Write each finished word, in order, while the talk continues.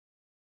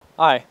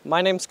Hi,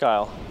 my name's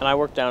Kyle, and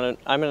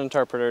I'm an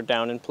interpreter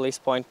down in Police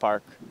Point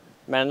Park,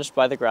 managed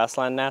by the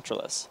Grassland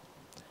Naturalists.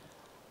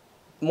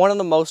 One of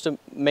the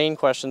main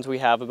questions we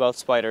have about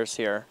spiders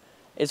here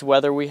is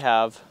whether we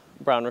have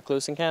brown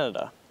recluse in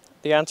Canada.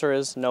 The answer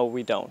is no,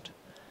 we don't.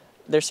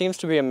 There seems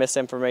to be a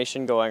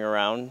misinformation going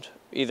around,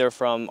 either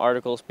from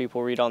articles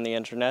people read on the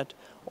internet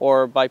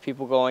or by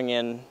people going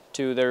in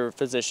to their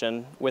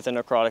physician with a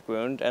necrotic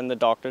wound and the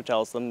doctor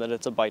tells them that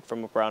it's a bite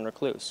from a brown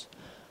recluse.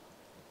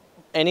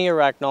 Any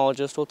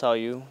arachnologist will tell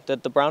you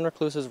that the brown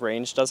recluse's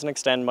range doesn't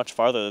extend much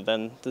farther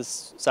than the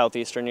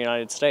southeastern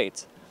United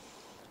States.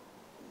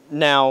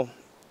 Now,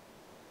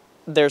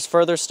 there's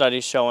further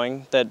studies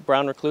showing that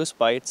brown recluse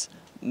bites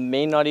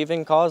may not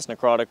even cause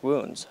necrotic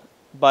wounds,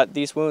 but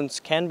these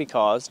wounds can be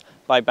caused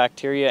by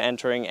bacteria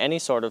entering any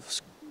sort of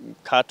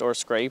cut or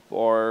scrape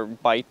or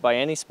bite by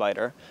any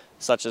spider,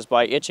 such as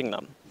by itching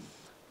them.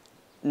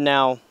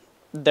 Now,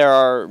 there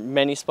are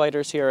many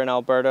spiders here in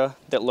Alberta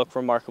that look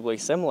remarkably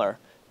similar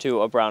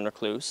to a brown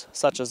recluse,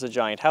 such as the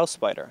giant house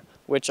spider,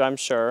 which I'm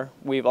sure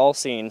we've all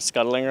seen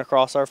scuttling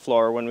across our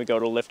floor when we go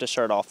to lift a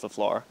shirt off the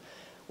floor.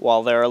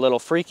 While they're a little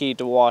freaky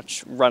to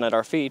watch run at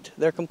our feet,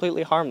 they're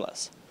completely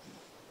harmless.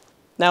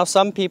 Now,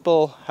 some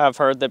people have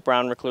heard that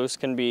brown recluse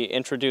can be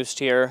introduced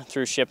here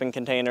through shipping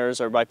containers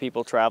or by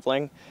people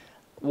traveling.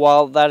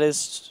 While that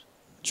is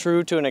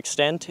true to an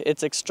extent,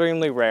 it's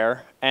extremely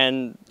rare,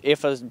 and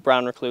if a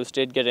brown recluse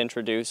did get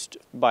introduced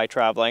by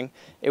traveling,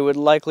 it would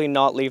likely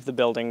not leave the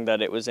building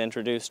that it was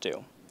introduced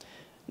to.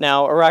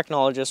 Now,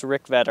 arachnologist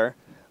Rick Vetter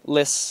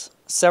lists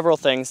several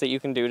things that you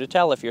can do to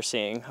tell if you're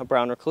seeing a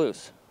brown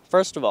recluse.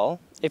 First of all,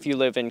 if you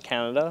live in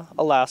Canada,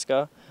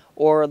 Alaska,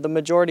 or the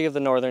majority of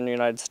the northern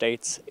United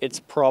States, it's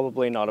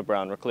probably not a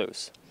brown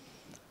recluse.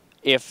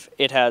 If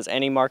it has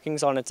any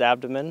markings on its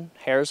abdomen,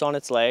 hairs on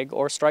its leg,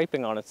 or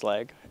striping on its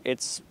leg,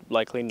 it's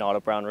likely not a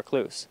brown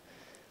recluse.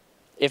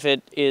 If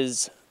it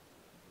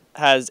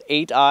has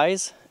 8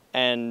 eyes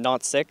and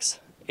not 6,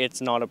 it's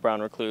not a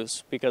brown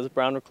recluse, because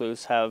brown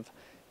recluse have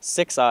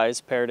 6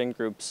 eyes paired in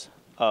groups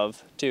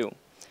of 2.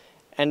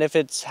 And if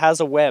it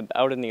has a web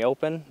out in the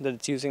open that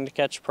it's using to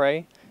catch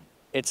prey,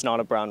 it's not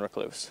a brown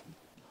recluse.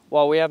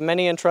 While we have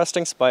many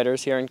interesting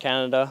spiders here in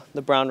Canada,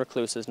 the brown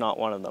recluse is not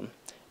one of them.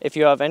 If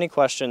you have any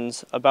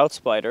questions about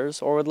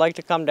spiders or would like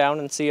to come down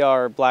and see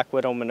our black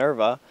widow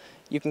Minerva,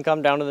 you can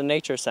come down to the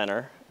Nature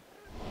Center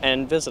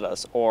and visit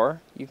us,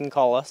 or you can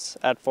call us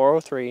at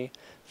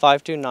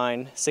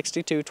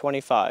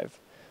 403-529-6225,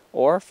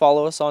 or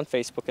follow us on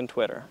Facebook and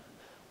Twitter.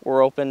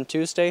 We're open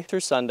Tuesday through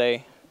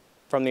Sunday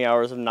from the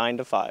hours of 9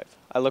 to 5.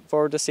 I look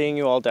forward to seeing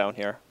you all down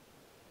here.